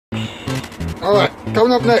Alright,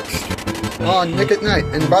 coming up next on Nick at Night.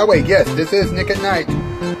 And by the way, yes, this is Nick at Night.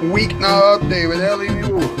 Weeknight update with Ellie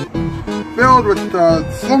Muller. Filled with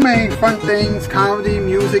so many fun things, comedy,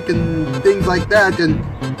 music, and things like that. And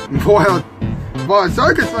for a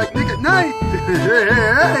circus like Nick at Night,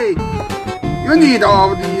 hey, you need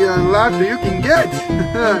all the laughter you can get.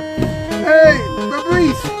 Hey,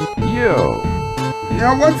 Fabrice. Yo.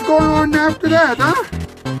 Now what's going on after that, huh?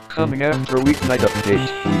 Coming after a weeknight update,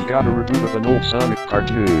 we've got a reboot of an old Sonic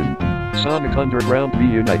cartoon. Sonic Underground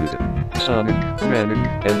reunited. Sonic, Manic,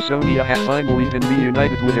 and Sonia have finally been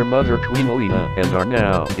reunited with their mother Queen Alina and are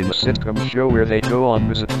now in a sitcom show where they go on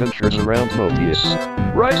misadventures around Mobius.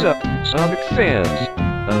 Rise up, Sonic fans!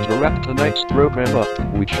 And to wrap tonight's program up,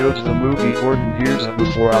 we chose the movie Gordon Hears a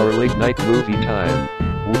Before our late night movie time.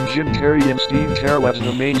 With Jim Carrey and Steve Carell as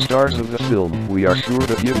the main stars of the film, we are sure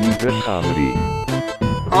to give you good comedy.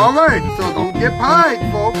 Alright, so don't get pied,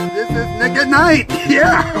 folks. This is Nick at Night.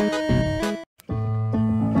 Yeah!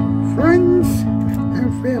 Friends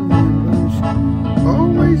and family members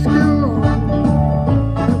always go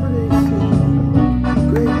whenever they see a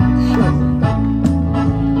great show.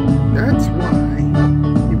 That's why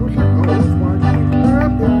people should always watch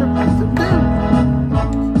Weeknight with the friends and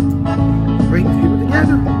family. Brings people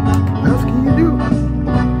together. What else can you do?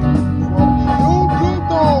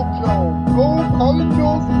 Colin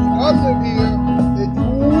Jost is awesome here. It's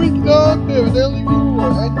Weeknight with Ellie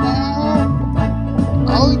Muller. And now,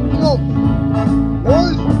 Colin Jost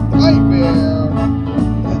was nightmare.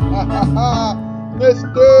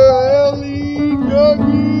 Mr. Ellie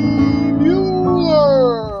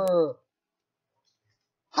Muller.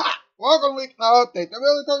 Ha! Welcome to Weeknight Update. I'm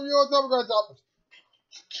really telling you what's up, guys.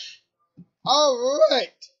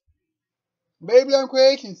 Alright. Baby on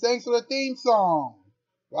Creations, thanks for the theme song.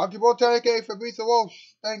 Rocky Bolton, aka Fabrice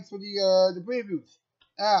Walsh, thanks for the previews.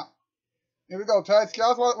 Now, here we go. Try to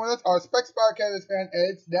Shoutout Spotlight. Our Spec Podcast fan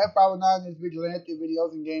edits, Dev 509 his vigilante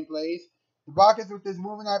videos and gameplays, the Bacchus with his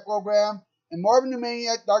movie night program, and Marvin the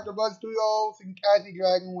Maniac, Dr. Blood Studios, and Cassie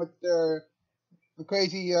Dragon with the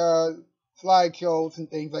crazy slideshows and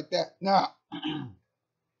things like that. Now,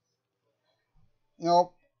 you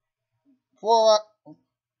know, for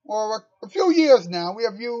a few years now, we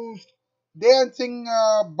have used dancing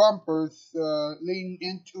bumpers leading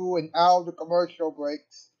into and out of the commercial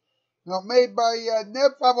breaks, you know, made by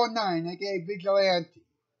Neb 509, aka Vigilante,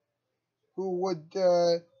 who would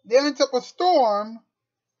dance up a storm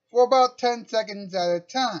for about 10 seconds at a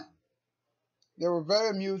time. They were very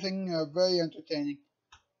amusing, very entertaining.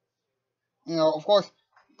 You know, of course,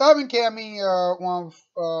 Dom and Cammy, one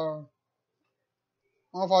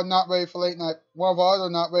of our not ready for late night, one of our other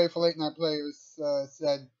not ready for late night players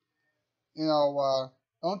said, you know,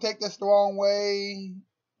 don't take this the wrong way,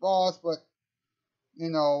 boss, but, you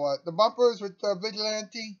know, the bumpers with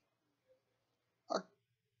Vigilante are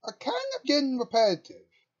kind of getting repetitive.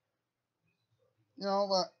 You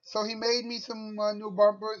know, so he made me some new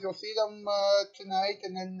bumpers. You'll see them tonight,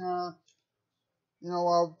 and then, you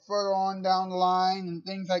know, further on down the line and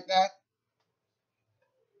things like that.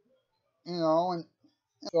 You know, and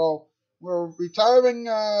so we're retiring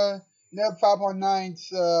Neb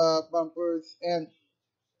 519's bumpers, and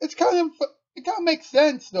it kind of makes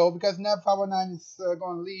sense though, because Neb 519 is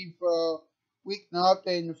going to leave Weeknight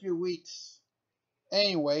Update in a few weeks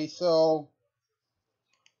anyway. So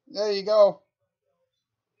there you go.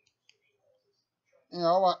 You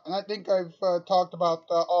know, and I think I've talked about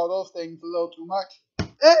all those things a little too much.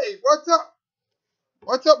 Hey, what's up?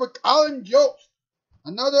 What's up with Colin Jost,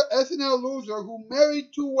 another SNL loser who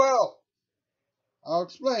married too well? I'll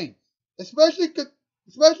explain. Especially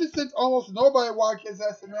since almost nobody watches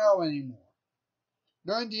SNL anymore.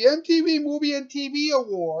 During the MTV Movie and TV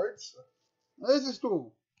Awards, this is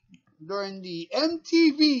true. During the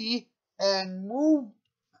MTV Movie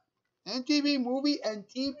and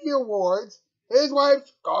TV Awards, his wife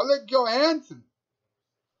Scarlett Johansson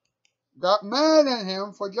got mad at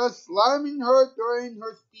him for just slamming her during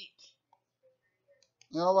her speech.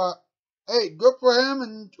 You know, hey, good for him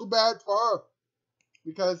and too bad for her,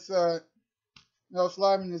 because you know,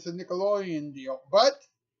 slamming is a Nickelodeon deal. But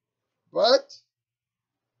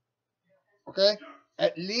okay,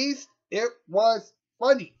 at least it was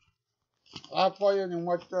funny. A lot funnier than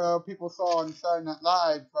what people saw on Saturday Night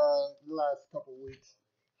Live the last couple of weeks.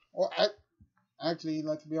 Or actually,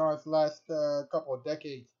 let's be honest, the last couple of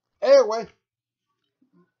decades. Anyway,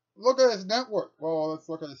 look at his network. Well, let's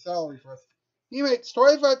look at his salary first. He makes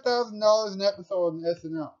 $25,000 an episode on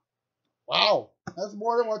SNL. Wow, that's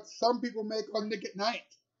more than what some people make on Nick at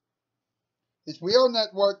Night. His real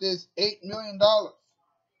net worth is $8 million. Oh,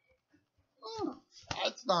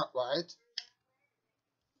 that's not right.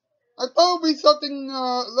 I thought it would be something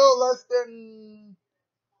a little less than,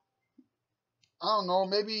 I don't know,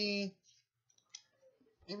 maybe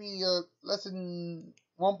less than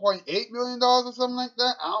 $1.8 million or something like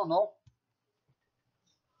that. I don't know.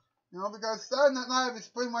 You know, because Saturday Night Live is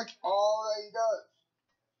pretty much all that he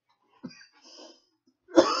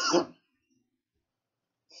does.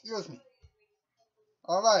 Excuse me.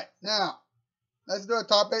 Alright, now, let's do a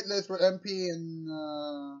top 8 list for MP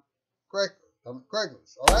and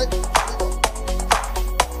Craigslist. Alright?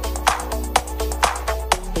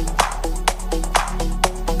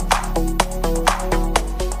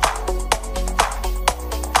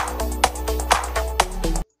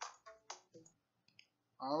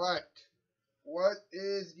 Alright. What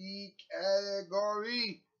is the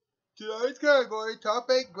category? Tonight's category,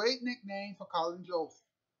 top 8 great nicknames for Colin Jost.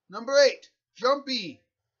 Number 8, Jumpy.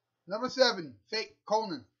 Number 7, Fake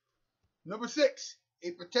Conan. Number 6,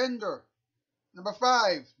 A Pretender. Number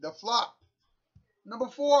 5, The Flop. Number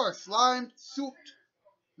 4, Slimed Suit.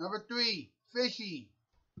 Number 3, Fishy.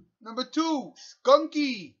 Number 2,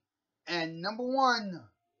 Skunky. And number 1,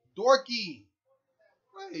 Dorky.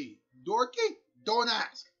 Wait, Dorky? Don't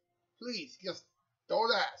ask. Please, just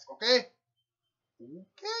don't ask, okay?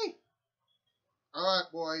 Okay. Alright,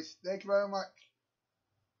 boys. Thank you very much.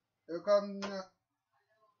 Here they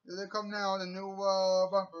come now, the new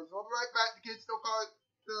bumpers. We'll be right back. The kids still call it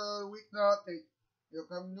Weeknight update. Here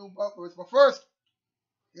come new bumpers. But first,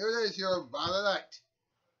 here it is, your Violet.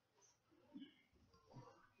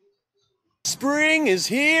 Spring is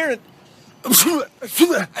here and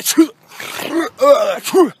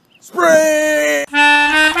spring!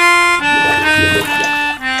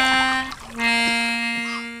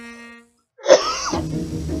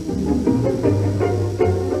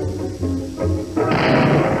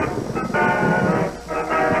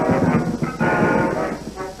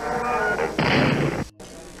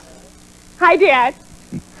 Hi, Dad.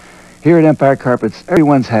 Here at Empire Carpets,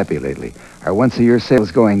 everyone's happy lately. Our once-a-year sale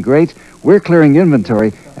is going great. We're clearing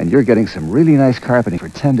inventory, and you're getting some really nice carpeting for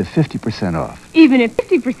 10 to 50% off. Even at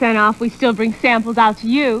 50% off, we still bring samples out to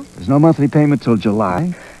you. There's no monthly payment till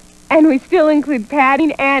July. And we still include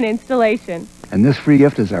padding and installation. And this free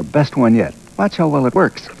gift is our best one yet. Watch how well it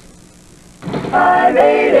works.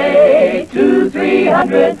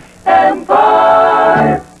 588-2300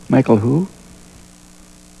 Empire. Michael who?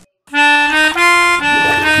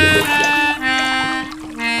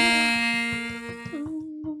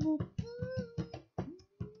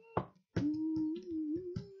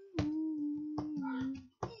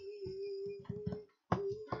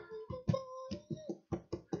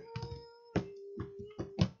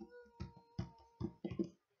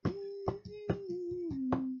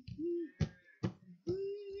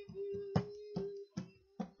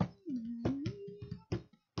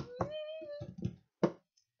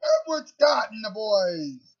 Edward Scott and the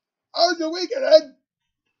boys. How's your weekend, Ed?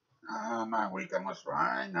 My weekend was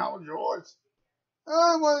fine. How was yours?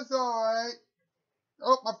 It was alright.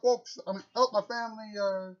 My family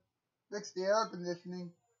fixed the air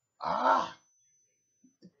conditioning. I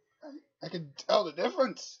can tell the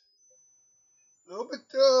difference. A little bit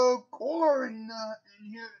cooler in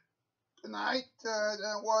here tonight than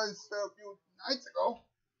it was a few nights ago.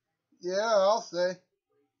 Yeah, I'll say.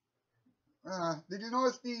 Did you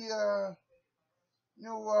notice the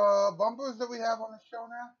new bumpers that we have on the show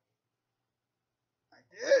now? I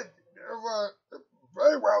did. They're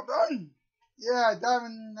very well done. Yeah,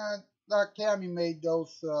 Diamond Cammy made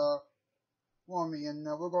those for me, and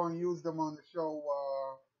we're going to use them on the show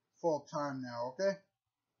full time now, okay?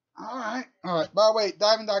 Alright. By the way,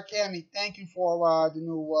 Diamond.Cammy, thank you for the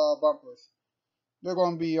new bumpers. They're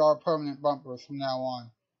going to be our permanent bumpers from now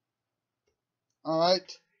on.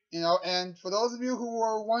 Alright. You know, and for those of you who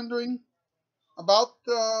are wondering about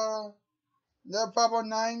the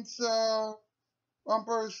 519's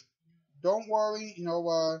bumpers, don't worry. You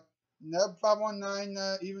know, Neb 519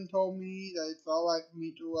 even told me that it's alright for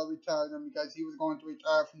me to retire them because he was going to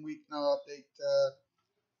retire from Weeknight update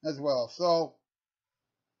as well. So,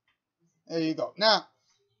 there you go. Now,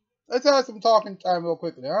 let's have some talking time real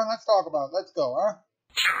quickly, huh? Let's talk about it. Let's go, huh?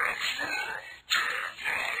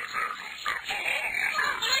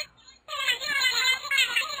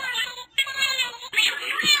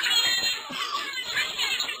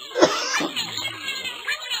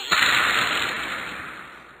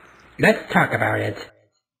 Let's talk about it.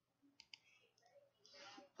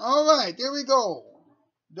 Alright, here we go.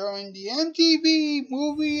 During the MTV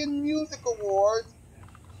Movie and Music Awards,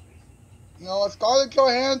 you know, Scarlett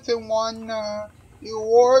Johansson won the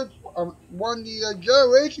award, won the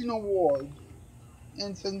Generation Award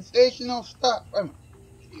in sensational stuff.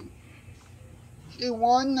 She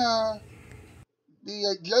won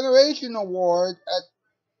the Generation Award at,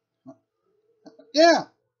 yeah,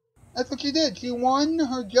 that's what she did. She won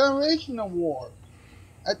her Generation Award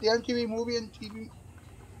at the MTV Movie and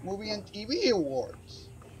TV Awards.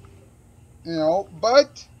 You know,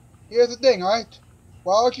 but here's the thing, right?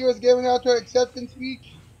 While she was giving out her acceptance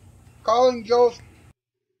speech, Colin Jost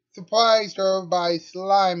surprised her by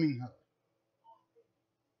sliming her.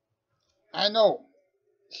 I know,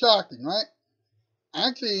 shocking, right?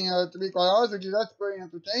 Actually, to be quite honest with you, that's pretty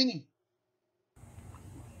entertaining.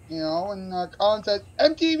 You know, and Colin said,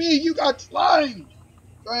 MTV, you got slimed!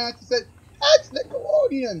 So I actually said, that's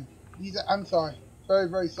Nickelodeon! He said, I'm sorry. Very,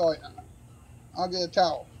 very sorry. I'll get a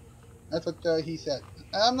towel. That's what he said.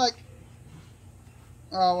 And I'm like,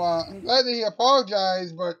 oh, I'm glad that he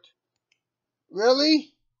apologized, but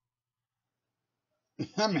really?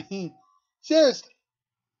 I mean, seriously.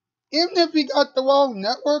 Even if he got the wrong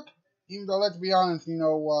network, even though, let's be honest,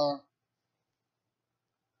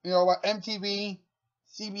 MTV,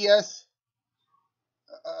 CBS,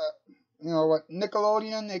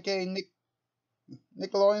 Nickelodeon, aka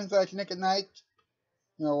Nickelodeon / Nick at Night,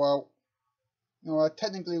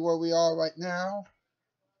 technically where we are right now.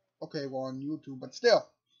 Okay, we're on YouTube, but still.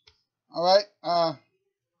 Alright,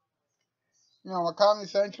 Comedy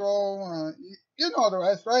Central, you know the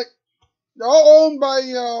rest, right? They're all owned by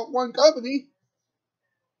one company,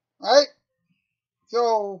 right?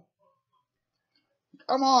 So,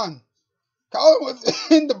 come on. Colin was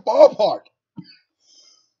in the ballpark.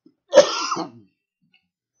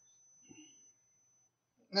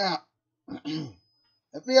 Now,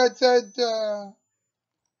 if he had said a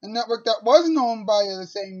network that wasn't owned by the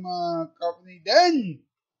same company, then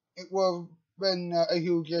it would have been a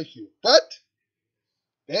huge issue. But,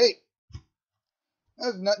 hey,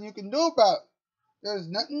 there's nothing you can do about it. There's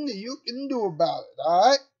nothing that you can do about it,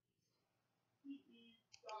 alright?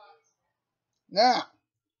 Now,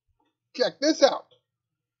 check this out,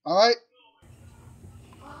 alright?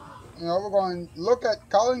 We're going to look at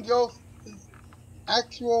Colin Jost's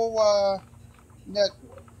actual net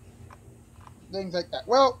worth. Things like that.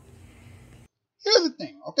 Well, here's the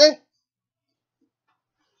thing, okay?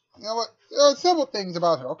 You know what? There are several things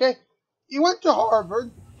about her, okay? He went to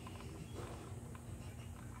Harvard,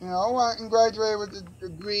 and graduated with a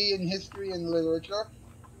degree in history and literature.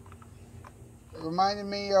 It reminded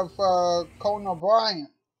me of Conan O'Brien.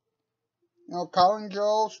 Colin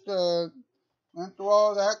Jost went through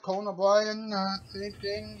all that. Conan O'Brien, same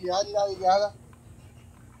thing, yada, yada, yada.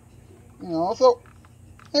 So,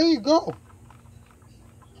 there you go.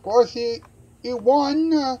 Of course, he won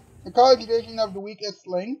the college edition of The Weakest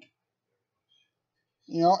Link,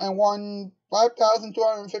 and won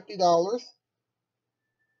 $5,250.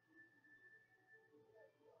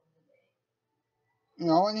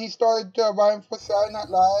 And he started writing for Saturday Night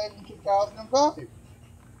Live in 2005.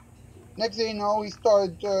 Next thing you know, he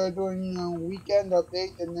started doing Weekend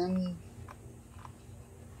Update, and then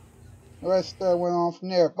the rest went on from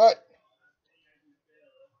there. But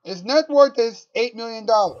his net worth is $8 million.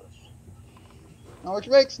 Now, which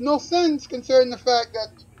makes no sense considering the fact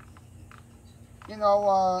that,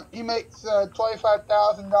 he makes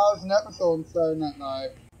 $25,000 an episode on Saturday Night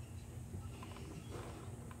Live.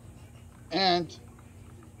 And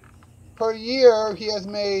per year, he has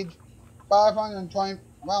made around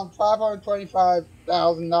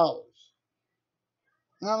 $525,000.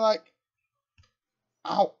 And I'm like,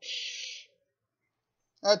 ouch.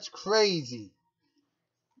 That's crazy.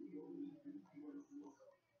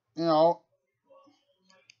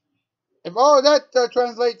 If all of that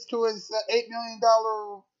translates to his $8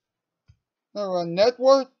 million net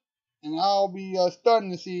worth, and I'll be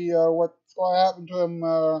stunned to see what's going to happen to him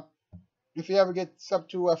if he ever gets up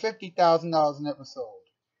to $50,000 an episode,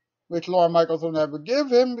 which Lorne Michaels will never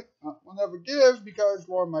give because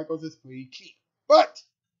Lorne Michaels is pretty cheap. But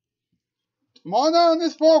more on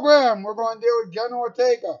this program, we're going to deal with Jenna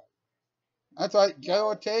Ortega. That's right, Jenna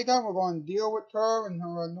Ortega. We're going to deal with her and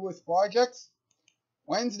her newest projects.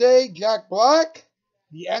 Wednesday, Jack Black,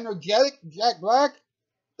 the energetic Jack Black.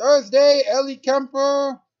 Thursday, Ellie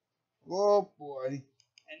Kemper. Oh boy.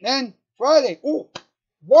 And then Friday,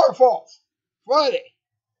 Waterfalls. Friday.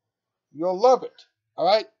 You'll love it.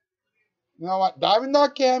 Alright? You know what? Diamond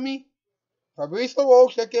Dog Cammy, Fabrice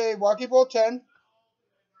LaRoche, aka Rocky 410,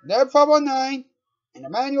 Neb 519, and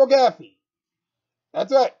Emmanuel Gaffey.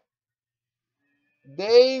 That's right.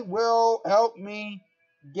 They will help me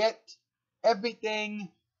get everything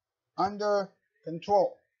under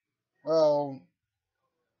control. Well,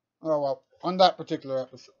 on that particular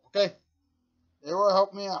episode, okay? They will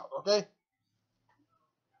help me out, okay?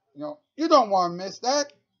 You don't want to miss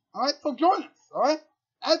that. Alright, so join us. Alright?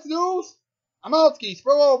 That's news. I'm out, skis.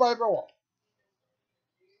 Farewell, bye, farewell.